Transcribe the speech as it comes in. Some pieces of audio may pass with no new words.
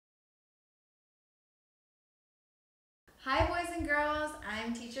Hi boys and girls,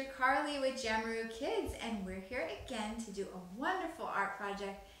 I'm teacher Carly with JAMaROO Kids and we're here again to do a wonderful art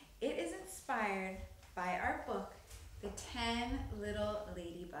project. It is inspired by our book, The 10 Little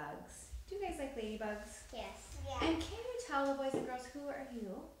Ladybugs. Do you guys like ladybugs? Yes. Yeah. And can you tell the boys and girls, who are you?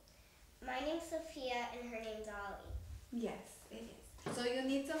 My name's Sophia and her name's Ollie. Yes, it is. So you'll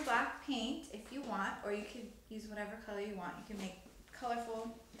need some black paint if you want, or you could use whatever color you want. You can make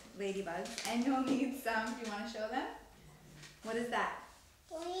colorful ladybugs, and you'll need some, do you want to show them? What is that?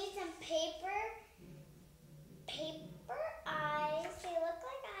 We need some paper eyes. They look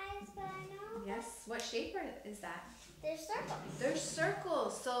like eyes, but I know. Yes, what shape is that? They're circles. They're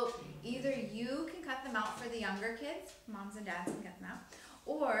circles, so either you can cut them out for the younger kids, moms and dads can cut them out,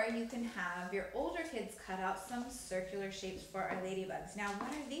 or you can have your older kids cut out some circular shapes for our ladybugs. Now,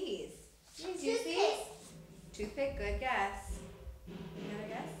 what are these? Toothpick. Toothpick, good guess. Another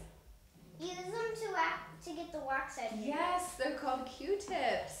guess? Use them to get the wax out. Yes, they're called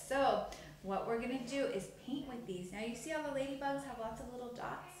Q-tips. So what we're gonna do is paint with these. Now you see how the ladybugs have lots of little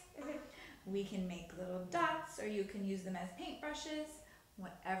dots? We can make little dots, or you can use them as paintbrushes,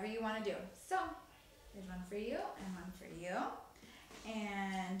 whatever you want to do. So there's one for you and one for you.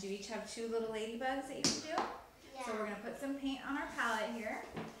 And you each have two little ladybugs that you can do. Yeah. So we're gonna put some paint on our palette here,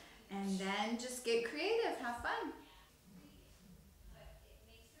 and then just get creative, have fun.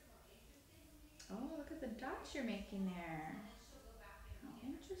 Oh, look at the dots you're making there. How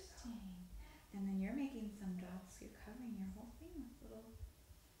interesting. And then you're making some dots. You're covering your whole thing with little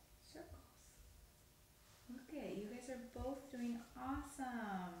circles. Look at you guys are both doing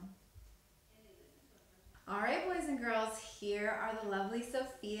awesome. All right, boys and girls, here are the lovely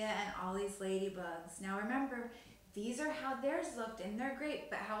Sophia and Ollie's ladybugs. Now remember, these are how theirs looked, and they're great,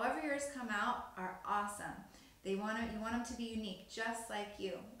 but however yours come out are awesome. You want them to be unique, just like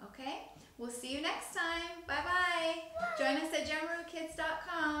you, okay? We'll see you next time. Bye-bye. Join us at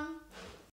JAMaROOKids.com.